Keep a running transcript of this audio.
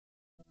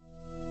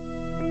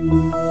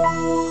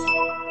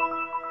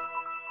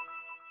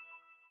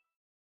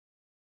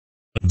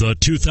The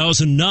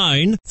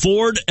 2009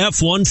 Ford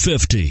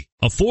F-150.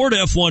 A Ford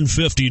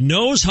F-150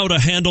 knows how to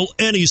handle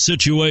any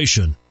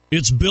situation.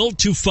 It's built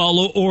to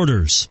follow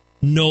orders.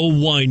 No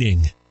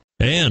whining.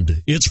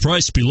 And it's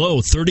priced below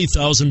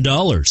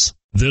 $30,000.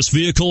 This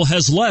vehicle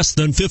has less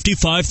than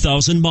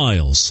 55,000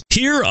 miles.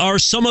 Here are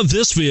some of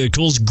this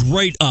vehicle's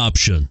great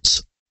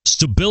options: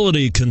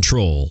 stability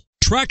control,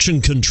 traction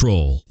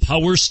control,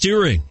 power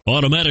steering,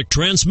 automatic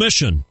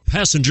transmission,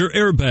 passenger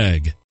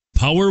airbag,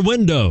 power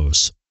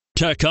windows,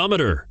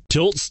 tachometer,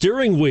 tilt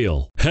steering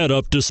wheel,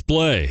 head-up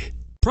display,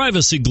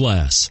 privacy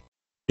glass.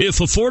 If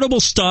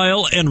affordable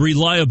style and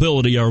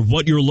reliability are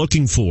what you're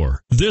looking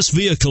for, this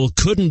vehicle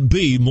couldn't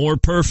be more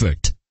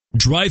perfect.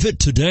 Drive it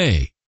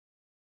today.